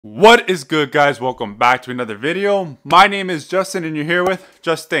What is good, guys? Welcome back to another video. My name is Justin and you're here with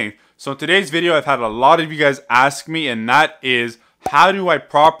JustInkD. So in today's video, I've had a lot of you guys ask me, and that is, how do I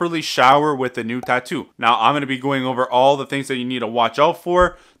properly shower with a new tattoo? Now, I'm going to be going over all the things that you need to watch out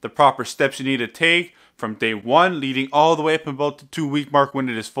for, the proper steps you need to take from day one, leading all the way up about the 2-week mark when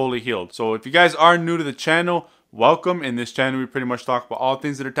it is fully healed. So if you guys are new to the channel, welcome. In this channel, we pretty much talk about all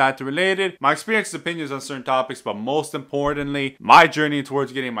things that are tattoo related, my experiences, opinions on certain topics, but most importantly, my journey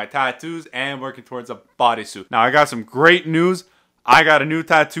towards getting my tattoos and working towards a bodysuit. Now, I got some great news. I got a new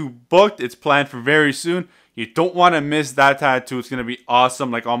tattoo booked. It's planned for very soon. You don't want to miss that tattoo. It's going to be awesome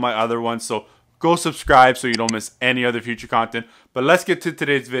like all my other ones. So go subscribe so you don't miss any other future content. But let's get to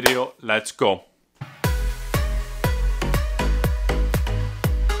today's video. Let's go.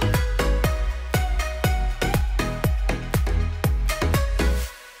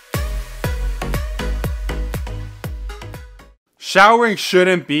 Showering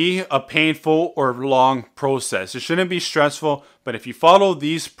shouldn't be a painful or long process. It shouldn't be stressful, but if you follow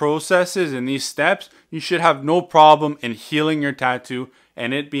these processes and these steps, you should have no problem in healing your tattoo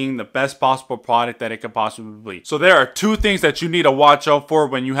and it being the best possible product that it could possibly be. So there are two things that you need to watch out for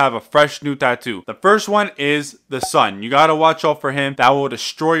when you have a fresh new tattoo. The first one is the sun. You got to watch out for him. That will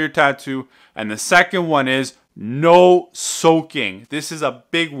destroy your tattoo. And the second one is no soaking. This is a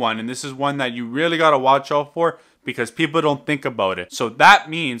big one, and this is one that you really got to watch out for, because people don't think about it. So that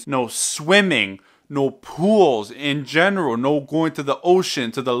means no swimming, no pools in general, no going to the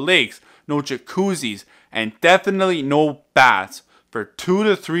ocean, to the lakes, no jacuzzis, and definitely no baths for 2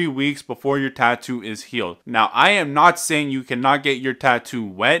 to 3 weeks before your tattoo is healed. Now, I am not saying you cannot get your tattoo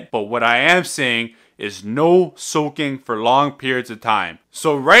wet, but what I am saying is no soaking for long periods of time.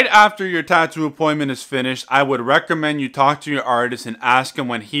 So right after your tattoo appointment is finished, I would recommend you talk to your artist and ask him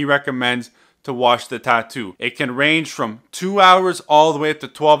when he recommends to wash the tattoo. It can range from 2 hours all the way up to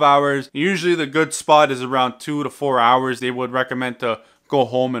 12 hours. Usually the good spot is around 2 to 4 hours. They would recommend to go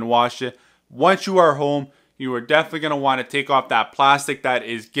home and wash it. Once you are home, you are definitely going to want to take off that plastic that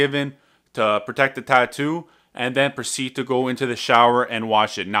is given to protect the tattoo and then proceed to go into the shower and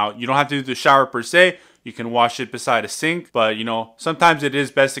wash it. Now, you don't have to do the shower per se. You can wash it beside a sink, but you know, sometimes it is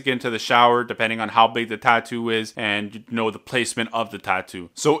best to get into the shower depending on how big the tattoo is and you know the placement of the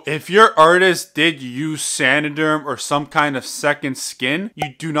tattoo. So if your artist did use Saniderm or some kind of second skin,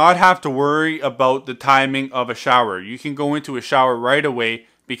 you do not have to worry about the timing of a shower. You can go into a shower right away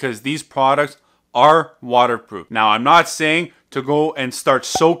because these products are waterproof. Now, I'm not saying to go and start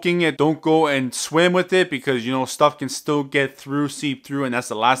soaking it. Don't go and swim with it because, you know, stuff can still get through, seep through, and that's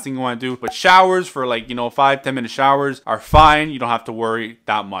the last thing you want to do. But showers for like, you know, 5-10 minute showers are fine. You don't have to worry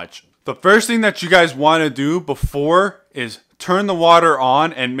that much. The first thing that you guys want to do before is turn the water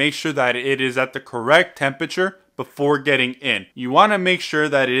on and make sure that it is at the correct temperature before getting in. You want to make sure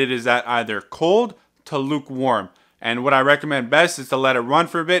that it is at either cold to lukewarm. And what I recommend best is to let it run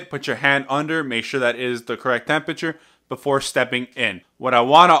for a bit, put your hand under, make sure that it is the correct temperature before stepping in. What I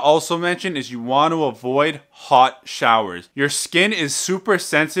want to also mention is you want to avoid hot showers. Your skin is super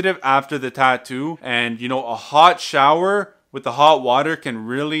sensitive after the tattoo, and you know, a hot shower with the hot water can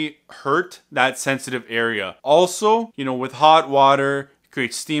really hurt that sensitive area. Also, you know, with hot water, it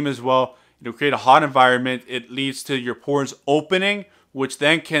creates steam as well. It'll create a hot environment. It leads to your pores opening, which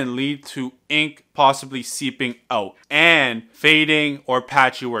then can lead to ink possibly seeping out and fading or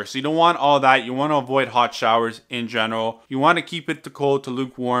patchy work. So you don't want all that. You want to avoid hot showers in general. You want to keep it to cold to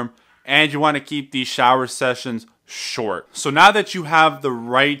lukewarm, and you want to keep these shower sessions short. So now that you have the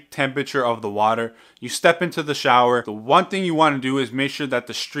right temperature of the water, you step into the shower. The one thing you want to do is make sure that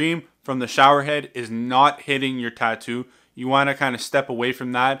the stream from the shower head is not hitting your tattoo. You want to kind of step away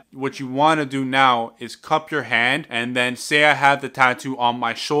from that. What you want to do now is cup your hand, and then say I have the tattoo on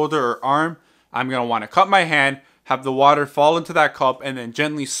my shoulder or arm. I'm going to want to cup my hand, have the water fall into that cup, and then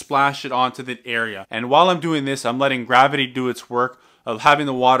gently splash it onto the area. And while I'm doing this, I'm letting gravity do its work of having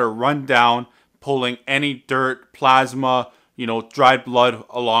the water run down, pulling any dirt, plasma, you know, dried blood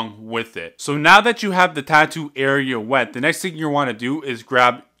along with it. So now that you have the tattoo area wet, the next thing you want to do is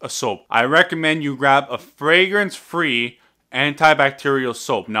grab a soap. I recommend you grab a fragrance-free antibacterial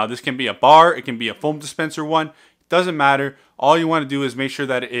soap. Now, this can be a bar, it can be a foam dispenser one. It doesn't matter. All you want to do is make sure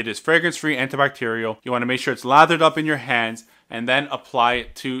that it is fragrance-free, antibacterial. You want to make sure it's lathered up in your hands and then apply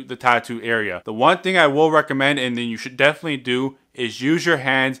it to the tattoo area. The one thing I will recommend, and then you should definitely do, is use your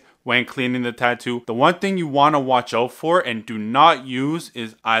hands when cleaning the tattoo. The one thing you want to watch out for and do not use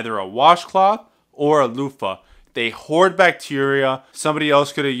is either a washcloth or a loofah. They hoard bacteria. Somebody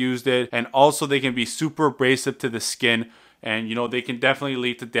else could have used it, and also they can be super abrasive to the skin, and you know, they can definitely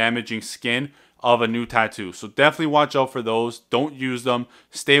lead to damaging skin. of a new tattoo. So definitely watch out for those. Don't use them.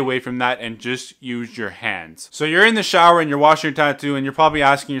 Stay away from that and just use your hands. So you're in the shower and you're washing your tattoo, and you're probably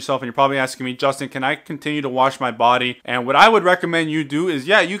asking yourself, and you're probably asking me, Justin, can I continue to wash my body? And what I would recommend you do is,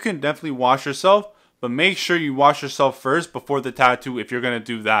 yeah, you can definitely wash yourself, but make sure you wash yourself first before the tattoo if you're going to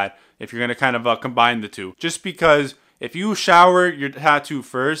do that. If you're going to kind of combine the two. Just because if you shower your tattoo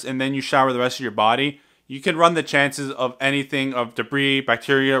first and then you shower the rest of your body, you can run the chances of anything, of debris,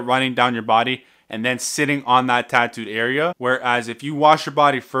 bacteria running down your body and then sitting on that tattooed area. Whereas if you wash your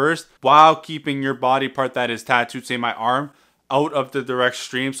body first while keeping your body part that is tattooed, say my arm, out of the direct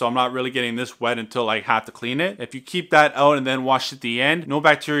stream, so I'm not really getting this wet until I have to clean it. If you keep that out and then wash at the end, no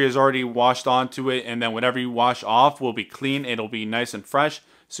bacteria is already washed onto it, and then whatever you wash off will be clean. It'll be nice and fresh,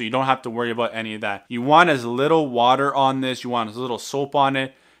 so you don't have to worry about any of that. You want as little water on this, you want as little soap on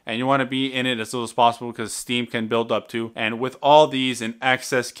it, and you want to be in it as little as possible because steam can build up too. And with all these, an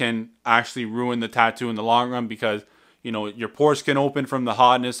excess can actually ruin the tattoo in the long run because, you know, your pores can open from the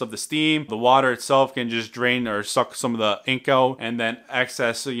hotness of the steam. The water itself can just drain or suck some of the ink out, and then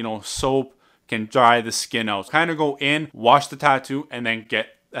excess, you know, soap can dry the skin out. Kind of go in, wash the tattoo, and then get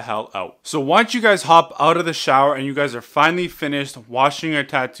the hell out. So once you guys hop out of the shower and you guys are finally finished washing your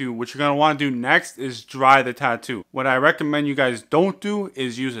tattoo, what you're going to want to do next is dry the tattoo. What I recommend you guys don't do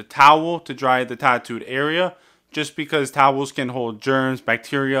is use a towel to dry the tattooed area, just because towels can hold germs,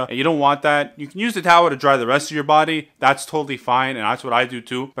 bacteria, and you don't want that. You can use the towel to dry the rest of your body. That's totally fine, and that's what I do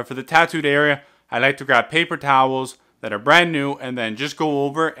too. But for the tattooed area, I like to grab paper towels that are brand new and then just go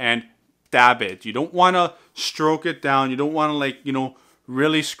over and dab it. You don't want to stroke it down. You don't want to, like, you know,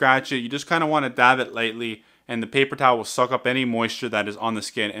 really scratch it. You just kind of want to dab it lightly, and the paper towel will suck up any moisture that is on the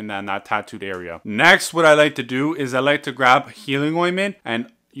skin and then that tattooed area. Next, what I like to do is I like to grab healing ointment,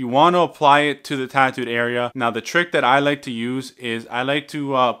 and you want to apply it to the tattooed area. Now, the trick that I like to use is I like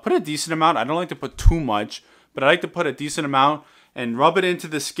to put a decent amount. I don't like to put too much, but I like to put a decent amount and rub it into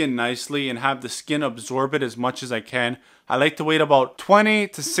the skin nicely and have the skin absorb it as much as I can. I like to wait about 20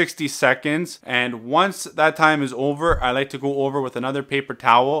 to 60 seconds. And once that time is over, I like to go over with another paper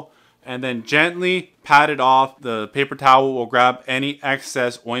towel and then gently pat it off. The paper towel will grab any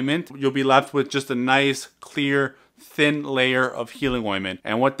excess ointment. You'll be left with just a nice, clear, thin layer of healing ointment.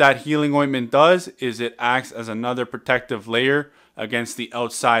 And what that healing ointment does is it acts as another protective layer against the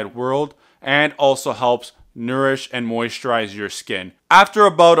outside world and also helps nourish and moisturize your skin. After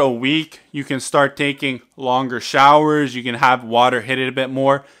about a week, you can start taking longer showers. You can have water hit it a bit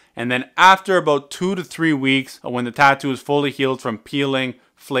more. And then after about 2 to 3 weeks, when the tattoo is fully healed from peeling,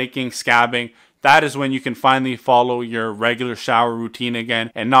 flaking, scabbing, that is when you can finally follow your regular shower routine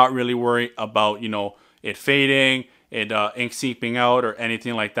again and not really worry about, you know, it fading, ink seeping out or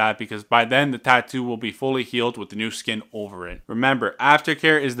anything like that, because by then the tattoo will be fully healed with the new skin over it. Remember,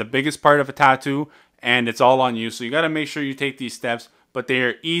 aftercare is the biggest part of a tattoo and it's all on you. So you got to make sure you take these steps, but they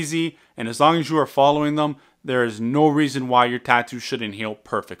are easy. And as long as you are following them, there is no reason why your tattoo shouldn't heal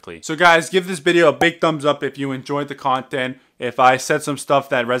perfectly. So guys, give this video a big thumbs up if you enjoyed the content. If I said some stuff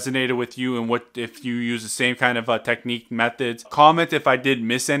that resonated with you and what if you use the same kind of technique methods. Comment if I did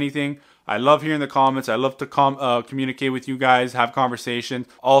miss anything. I love hearing the comments. I love to communicate with you guys, have conversations.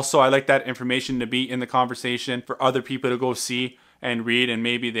 Also, I like that information to be in the conversation for other people to go see and read, and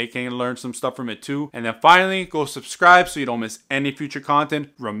maybe they can learn some stuff from it too. And then finally, go subscribe so you don't miss any future content.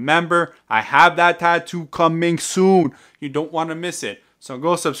 Remember, I have that tattoo coming soon. You don't want to miss it. So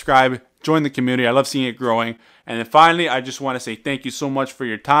go subscribe, join the community. I love seeing it growing. And then finally, I just want to say thank you so much for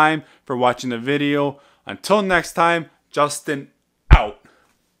your time, for watching the video. Until next time, Justin out.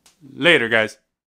 Later, guys.